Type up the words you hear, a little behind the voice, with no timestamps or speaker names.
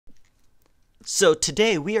So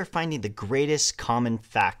today we are finding the greatest common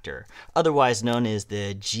factor, otherwise known as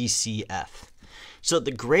the GCF. So the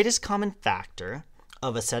greatest common factor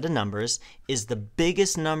of a set of numbers is the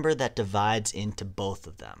biggest number that divides into both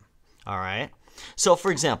of them. All right? So for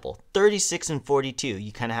example, 36 and 42,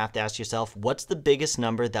 you kind of have to ask yourself, what's the biggest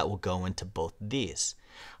number that will go into both of these?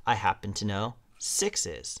 I happen to know 6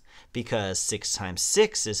 is, because 6 times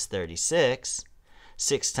 6 is 36.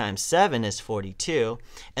 6 times 7 is 42,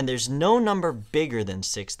 and there's no number bigger than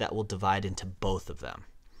 6 that will divide into both of them.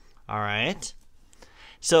 All right?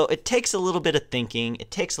 So it takes a little bit of thinking. It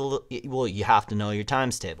takes a little, well, you have to know your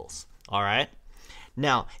times tables. All right?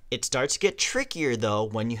 Now, it starts to get trickier though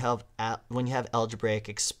when you have algebraic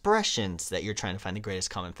expressions that you're trying to find the greatest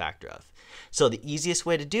common factor of. So the easiest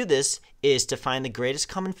way to do this is to find the greatest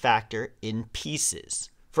common factor in pieces.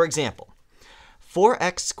 For example,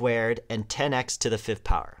 4x squared and 10x to the 5th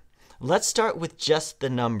power. Let's start with just the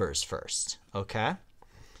numbers first, okay?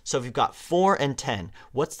 So if you've got 4 and 10,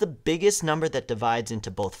 what's the biggest number that divides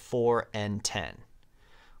into both 4 and 10?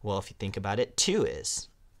 Well, if you think about it, 2 is,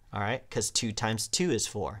 all right? Because 2 times 2 is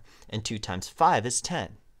 4, and 2 times 5 is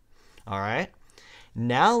 10, all right?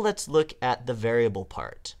 Now let's look at the variable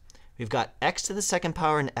part. We've got x to the 2nd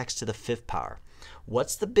power and x to the 5th power.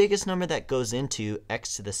 What's the biggest number that goes into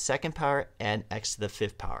x to the 2nd power and x to the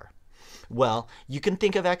 5th power? Well, you can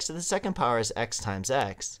think of x to the 2nd power as x times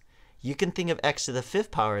x. You can think of x to the 5th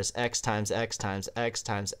power as x times x times x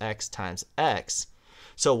times x times x.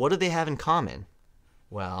 So what do they have in common?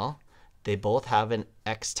 Well, they both have an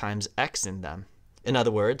x times x in them. In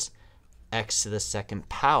other words, x to the 2nd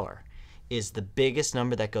power is the biggest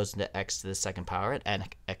number that goes into x to the 2nd power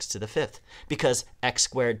and x to the 5th. Because x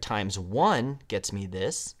squared times 1 gets me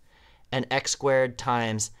this, and x squared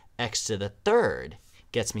times x to the 3rd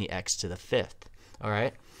gets me x to the 5th. All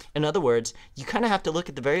right? In other words, you kind of have to look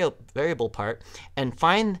at the variable part and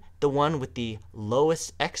find the one with the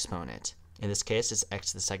lowest exponent. In this case, it's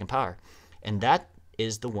x to the 2nd power. And that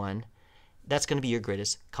is the one that's going to be your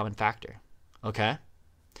greatest common factor. Okay?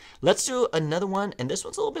 Let's do another one, and this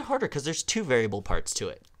one's a little bit harder because there's 2 variable parts to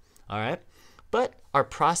it. All right? But our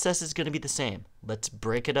process is going to be the same. Let's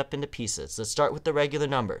break it up into pieces. Let's start with the regular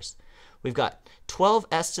numbers. We've got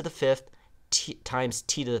 12s to the 5th times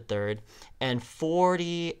t to the 3rd, and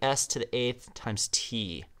 40s to the 8th times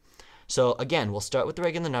t. So again, we'll start with the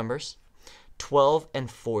regular numbers. 12 and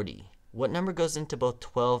 40. What number goes into both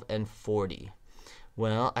 12 and 40?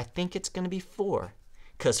 Well, I think it's going to be 4.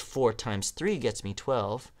 Because 4 times 3 gets me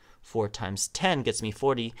 12, 4 times 10 gets me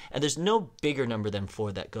 40, and there's no bigger number than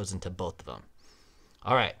 4 that goes into both of them.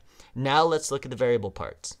 All right, now let's look at the variable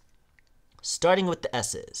parts. Starting with the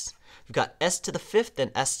s's. We've got s to the 5th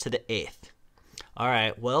and s to the 8th. All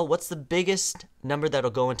right, well, what's the biggest number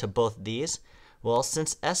that'll go into both of these? Well,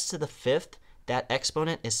 since s to the 5th, that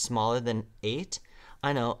exponent is smaller than 8,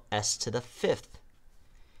 I know s to the 5th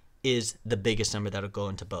is the biggest number that'll go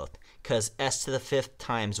into both, because s to the 5th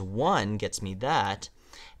times 1 gets me that,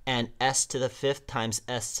 and s to the 5th times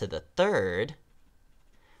s to the 3rd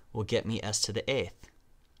will get me s to the 8th.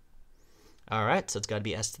 All right, so it's got to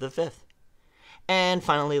be s to the 5th. And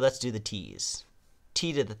finally, let's do the t's.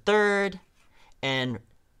 T to the 3rd and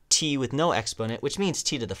t with no exponent, which means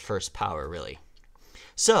t to the 1st power, really.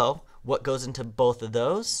 So what goes into both of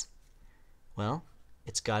those? Well,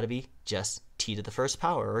 it's got to be just t to the 1st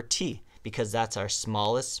power, or t, because that's our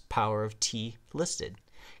smallest power of t listed.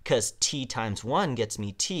 Because t times 1 gets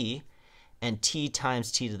me t, and t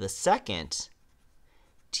times t to the 2nd,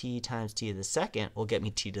 t times t to the 2nd will get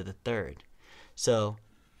me t to the 3rd. So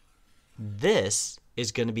this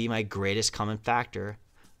is going to be my greatest common factor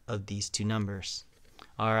of these 2 numbers.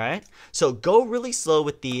 All right? So go really slow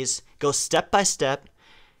with these. Go step by step.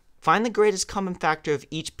 Find the greatest common factor of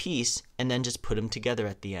each piece, and then just put them together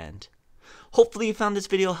at the end. Hopefully you found this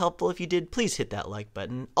video helpful. If you did, please hit that like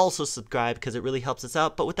button. Also subscribe because it really helps us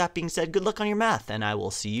out. But with that being said, good luck on your math, and I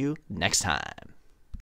will see you next time.